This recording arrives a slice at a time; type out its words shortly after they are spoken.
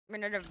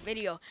another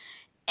video.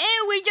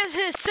 And we just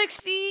hit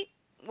 60.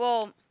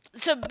 Well,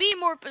 to be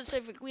more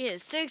specific, we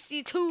hit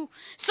 62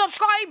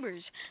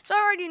 subscribers. So I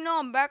already know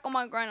I'm back on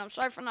my grind. I'm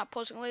sorry for not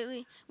posting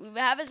lately. We've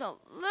been having a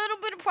little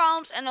bit of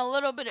problems and a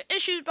little bit of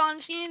issues behind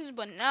the scenes,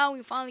 but now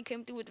we finally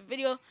came through with the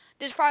video.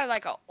 This is probably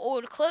like an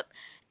old clip,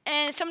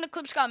 and some of the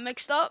clips got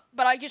mixed up,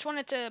 but I just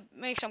wanted to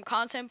make some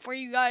content for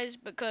you guys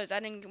because I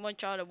didn't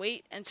want y'all to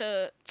wait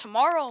until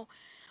tomorrow,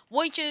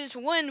 which is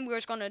when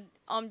we're gonna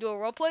do a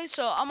roleplay.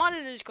 So I'm out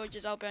of this,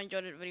 coaches. I hope you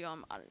enjoyed the video.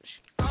 I'm out of this.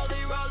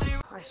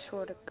 I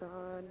swear to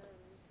God.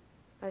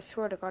 I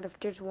swear to God, if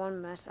there's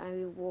one mess,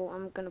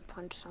 I'm gonna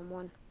punch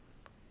someone.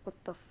 What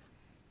the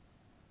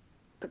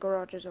the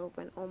garage is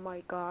open. Oh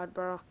my God,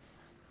 bro.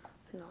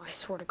 No, I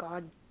swear to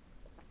God.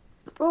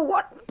 Bro,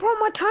 what? Bro,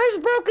 my tire's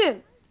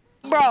broken!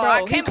 Bro,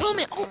 I can't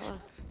coming.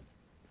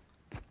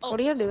 What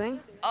are you doing?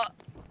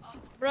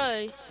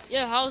 Bro,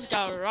 your house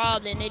got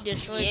robbed and they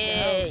destroyed your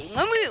house.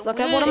 Let me Look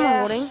at what I'm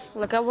holding.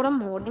 Look at what I'm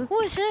holding. Who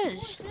is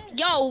this?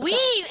 Yo, we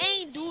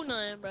ain't do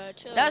nothing, bro.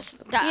 Chill. That's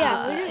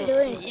Yeah, we didn't do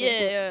anything.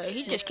 Yeah,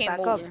 he just came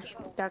over.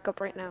 Back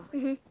up right now.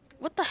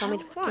 What the Tell hell?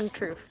 me the fucking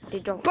truth. They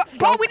don't.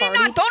 Bro, we did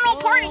not throw no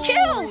party.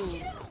 Chill.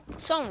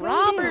 Some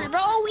robbers, bro.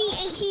 He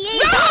ain't.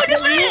 Yo,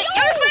 this man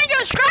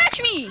just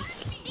scratched me.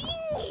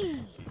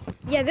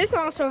 Yeah, this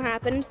also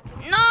happened.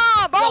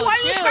 Nah, bro, Yo, why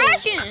you chill.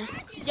 scratching?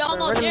 Y'all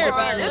almost here,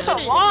 bro. This a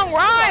long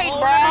ride,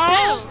 bro.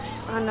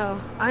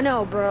 I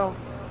know, bro.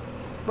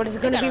 But it's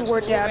gonna be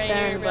worth it at the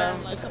end, bro.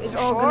 It's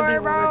all gonna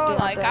be bro. worth it.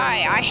 Like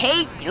I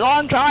hate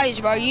long drives,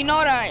 bro. You know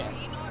that.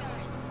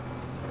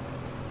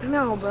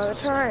 No, bro.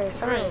 It's alright.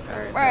 It's alright. It's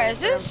alright. Bro,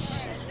 is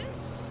this?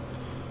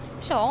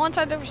 It's all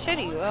inside the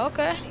city.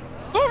 Okay.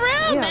 For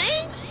real, Yeah.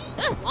 man.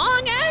 That's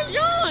long ass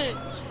joint.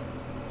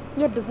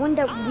 Yeah, the one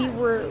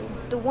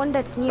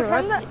that's near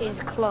us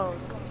is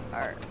closed.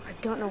 Alright. I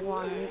don't know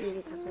why. Maybe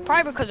because of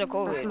Probably because of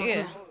COVID.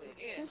 Yeah.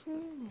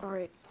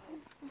 Alright.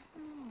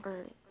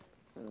 Alright.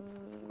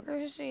 Where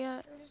is he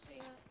at?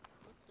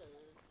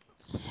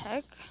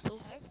 Heck.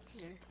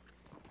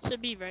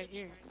 Should be right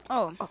here.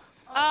 Oh.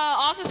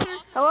 Officer.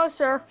 Hello,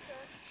 sir.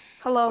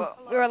 Hello.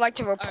 We would like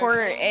to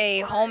report a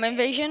home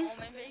invasion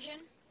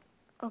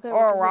Okay.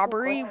 or a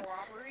robbery.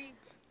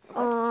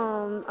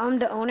 I'm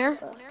the owner.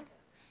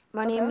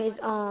 My name is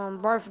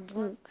Barf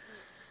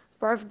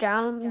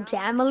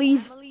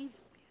Jamalies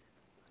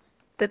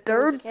the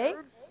third. Okay.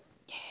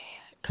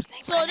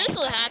 So this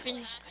will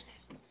happen.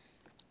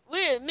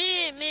 Me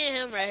and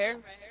him right here.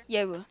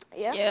 Yeah.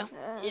 Yeah. Yeah.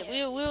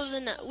 Yeah, we was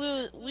in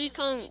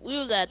the, we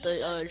was at the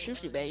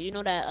sushi bay. You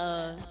know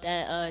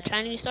that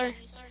Chinese store.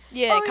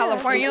 Yeah,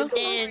 California.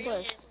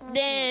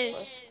 Then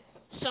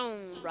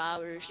some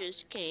robbers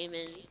just came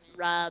and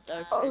robbed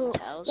our friend's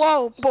house.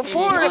 Whoa,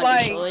 before And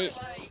like,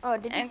 Oh,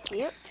 did you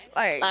see it?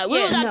 like we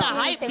yeah, was at no. the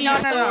Hypebast No.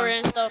 store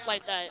and stuff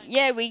like that.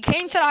 Yeah, we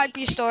came to the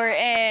Hypebast store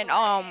and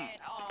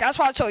that's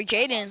why I told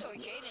Jaden.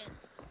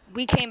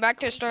 We came back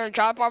to the store to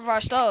drop off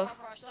our stuff.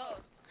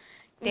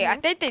 I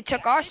think they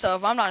took our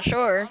stuff. I'm not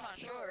sure.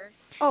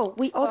 Oh,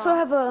 we also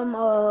have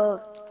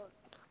a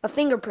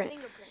fingerprint.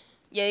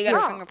 Yeah, you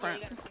got a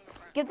fingerprint.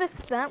 Give this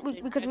that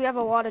because we have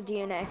a lot of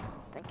DNA.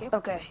 Thank you.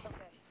 Okay.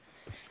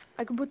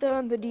 I can put that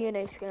on the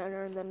DNA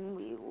scanner, and then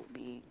we will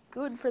be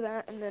good for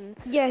that. And then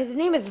Yeah, his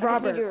name is I just need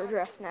Robert, your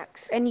address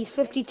next. and he's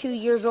 52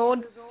 years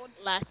old.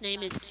 Last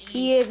name is E.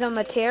 He is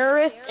a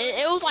terrorist.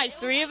 It was like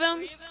 3 of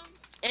them,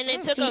 and they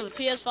took a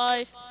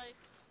PS5.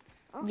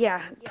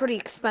 Yeah, pretty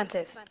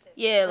expensive.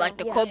 Yeah, like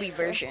the Kobe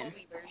version.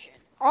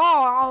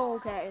 Oh,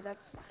 okay.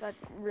 That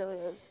really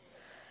is.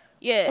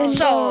 Yeah, And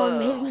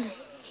so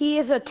he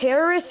is a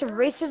terrorist of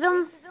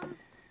racism.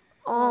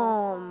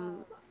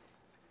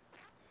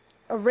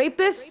 A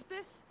rapist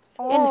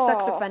and a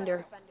sex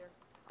offender.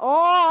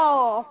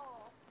 Oh.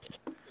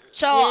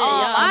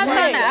 I'm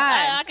trying to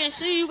I ask. can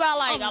see you got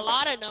like a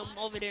lot of them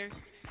over there.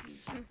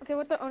 Okay,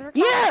 what the owner?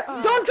 Yeah,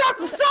 don't drop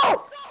the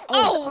soap.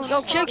 Oh,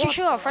 Yo,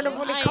 chill. I friend of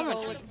what they I coming.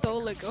 ain't gonna look,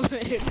 don't look over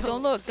there.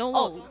 Don't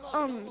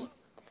look.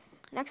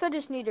 Next I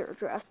just need your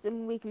address,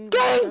 then we can.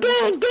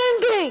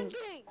 Gang.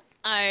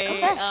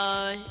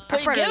 Alright,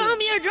 Okay. give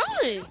him your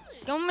drawing.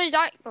 Give me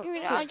that. Give me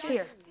that.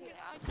 Here.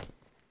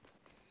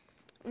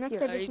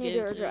 Next I just need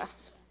your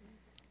address.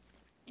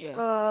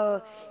 Yeah.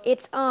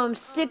 It's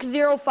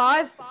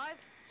 605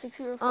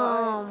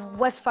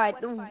 605.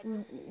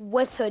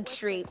 West Hood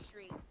Street.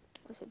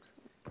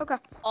 Okay.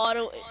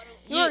 Auto.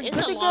 You're It's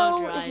good a to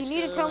long go. drive. If you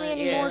need to so, tell me like,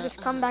 anymore, yeah.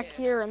 just come back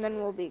here and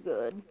then we'll be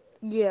good.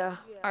 Yeah.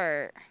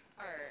 Alright.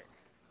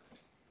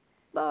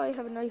 Bye.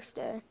 Have a nice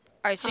day.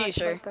 Alright, see you,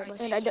 sir.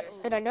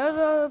 And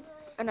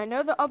I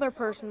know the other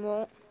person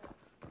won't.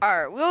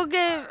 Alright, we'll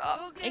get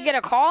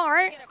a call,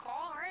 right?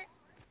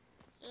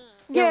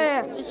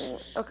 Yeah.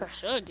 Okay.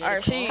 Should get Alright,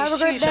 it. see you. Have a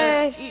see great you,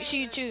 sir. day.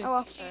 See you too. Oh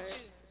well.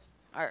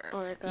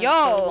 Alright. guys,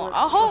 Yo,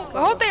 I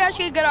hope they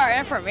actually get our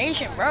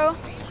information, bro.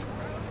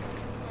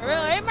 For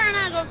real, they better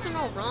not go to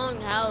no wrong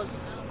house.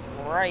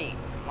 Right.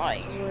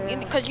 Like,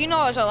 because you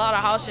know there's a lot of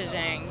houses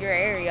in your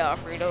area,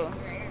 Alfredo.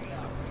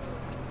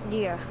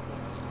 Yeah.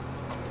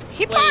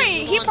 He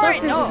probably This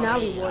is in knows.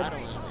 Hollywood.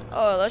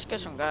 Oh, let's get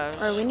some gas.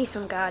 Alright, we need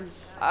some God.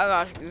 I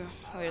got you.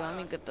 Wait, let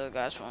me get the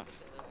gas one.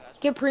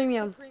 Get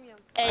premium.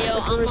 Hey yo,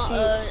 With the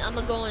receipt. I'm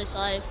gonna go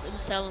inside and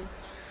tell him.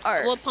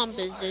 Alright. What pump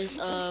is this?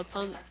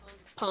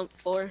 Pump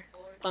 4.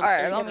 Pump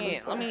Alright,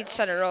 3. let me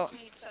set it up.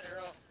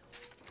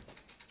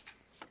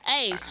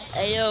 Hey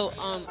yo,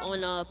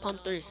 on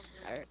pump 3.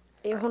 Alright.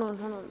 Hey, hold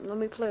on. Let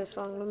me play a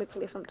song. Let me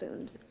play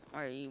something.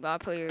 Alright, you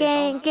about to play your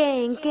Gang,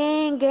 song?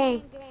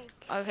 gang.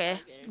 Okay.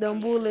 Them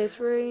bullets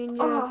rain.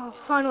 Oh,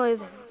 finally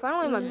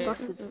my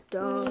bus is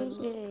done.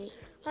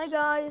 Hi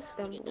guys.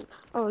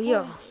 Oh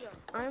yeah.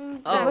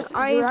 Oh.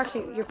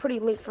 You're pretty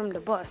late from the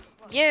bus.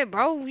 Yeah,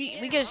 bro.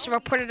 We just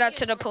reported that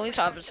to the police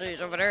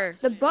officers over there.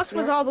 The bus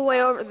was all the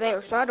way over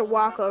there, so I had to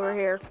walk over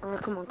here.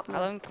 Alright, come on.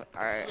 Let me put,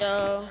 alright.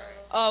 Yo.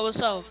 Oh,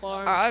 what's up,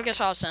 Farm? Alright, I guess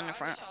I'll send the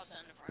front.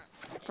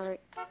 Alright.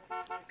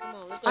 Come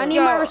on, let's go. I need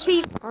Yo. my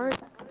receipt. Alright.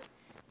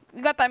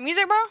 You got that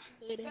music, bro?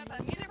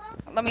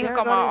 Let me hook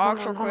up my aux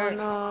real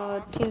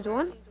quick. Teams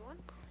 1?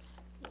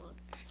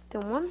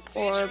 Team 1?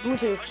 Or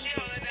Bluetooth?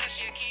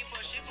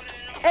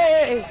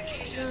 Hey!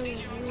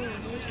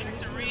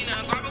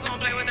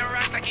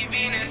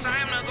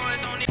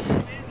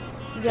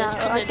 Yeah,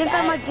 I think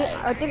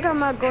I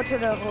might go to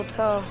the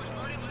hotel.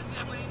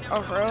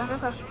 Oh, for real?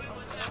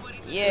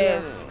 Okay.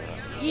 Yeah.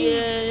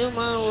 Yeah, you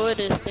might want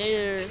to stay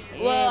there.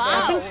 Well,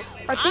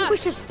 I think we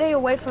should stay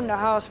away from the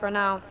house for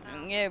now.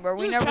 Yeah, bro.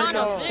 We You never tryna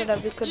know. So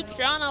that we could. You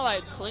trying to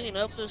like clean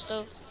up and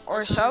stuff?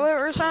 Or sell it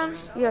or something?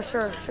 Yeah,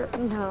 sure.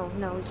 No,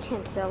 we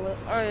can't sell it.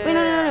 Oh, yeah. Wait,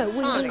 no.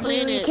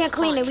 We can't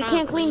clean it. We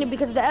can't clean it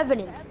because of the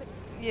evidence.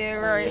 Yeah,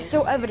 There's right.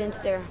 still evidence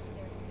there.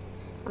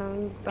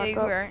 Back Big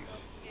up. right.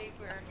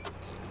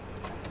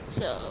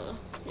 So,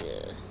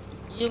 yeah.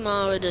 You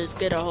might want to just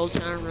get a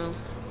hotel room.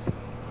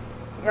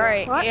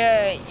 Right. What?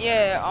 Yeah.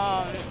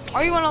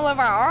 Are you gonna live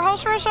at our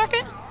house for a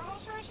second?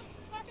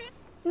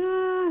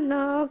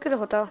 No, I'll get a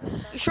hotel.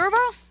 You sure,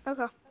 bro?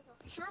 Okay.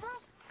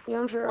 Yeah,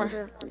 I'm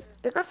sure.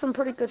 They got some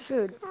pretty good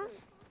food.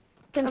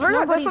 Since heard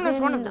that this nobody's one is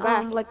in one of the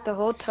best. like the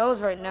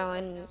hotels right now,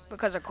 and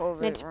Because of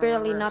COVID. it's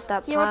barely not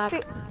that Yeah, let's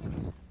packed.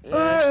 see.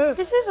 Yeah.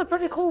 This is a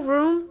pretty cool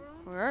room.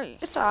 Right.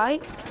 It's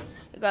alright.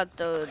 You got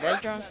the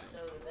bedroom.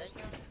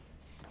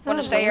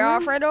 Wanna stay here,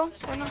 Alfredo?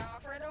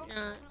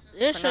 Nah,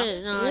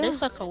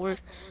 this not gonna work.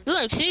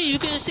 Look, see, you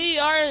can see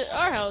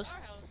our house.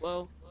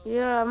 Well,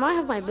 Yeah, I might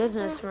have my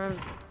business room.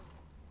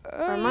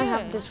 I might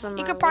have this from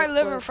You my could probably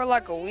live here workplace. for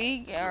like a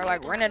week, or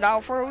like rent it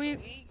out for a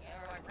week.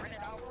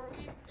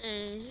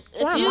 and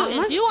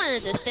Yeah, if you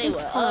wanted to stay with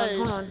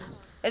Hold us, on.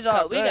 It's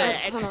all we got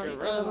an good. Hold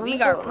extra on. room. We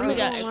got room. We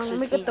got Hold on, extra let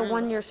me get the 2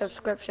 1-year rooms.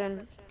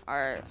 subscription.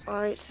 Alright.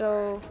 Alright,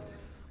 so This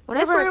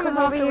whenever I room come is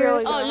over also here,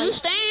 really Oh, good. you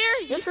staying here?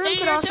 You This room staying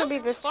could here also too? be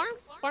this.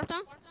 Farm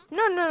town?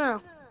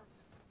 No.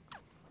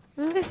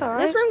 it's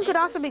alright. This room could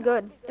also be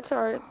good. It's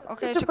alright.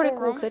 Okay, It's a pretty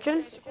cool room.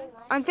 kitchen.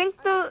 I think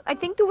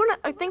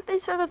they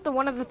said that the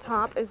one at the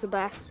top is the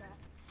best.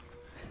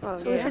 Oh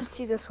So we yeah. should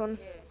see this one.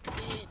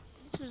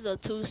 This is a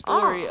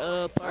 2-story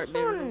This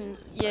apartment. one.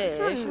 Yeah,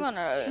 if you one's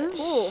wanna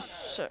cool.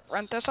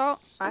 rent this out.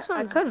 I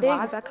one's could big.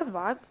 vibe. I could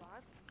vibe.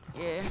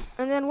 Yeah.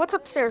 And then what's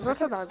upstairs?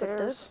 What's I could vibe with upstairs?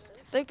 this.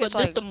 I think But it's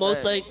this like the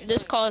most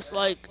this costs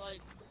like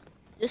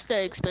this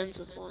the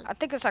expensive one. I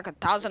think it's like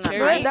 1,000 a Cherry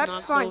night.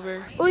 that's fine.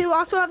 October. Oh, you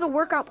also have the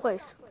workout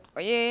place, Oh,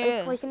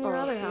 yeah. like in your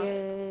other house.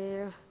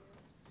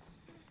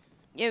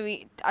 Yeah,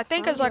 I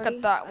think it's like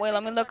wait,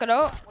 let me look it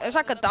up. It's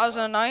like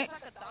 1,000 a night.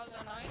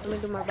 Let me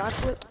do my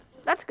backflip.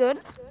 That's good.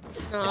 It's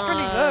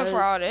pretty good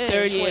for all this.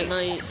 30 Wait. a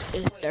night.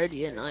 It's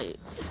 30 a night.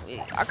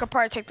 I could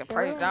probably take the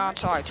price down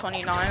to like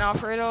 29,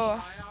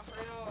 Alfredo.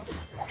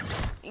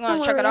 You Don't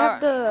wanna check worry, it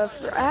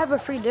out? I have a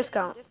free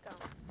discount.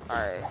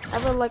 Alright. I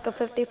have like a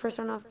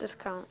 50% off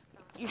discount.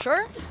 You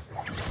sure?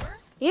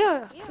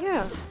 Yeah.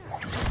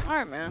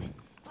 Alright, man.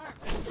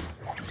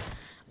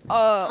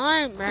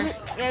 Alright, man.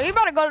 Yeah, we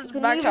better go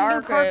back to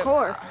our crib.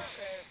 parkour.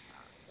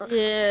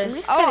 Yeah. I'm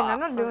just kidding. I'm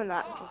not doing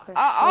that. Okay.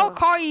 I'll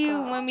call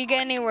you when we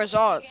get any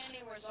results.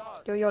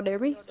 Yo,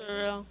 Derby. For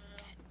real.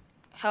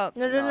 Help.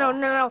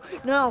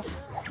 No.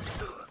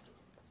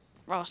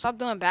 Bro, stop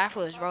doing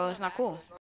backflips, bro. It's not cool.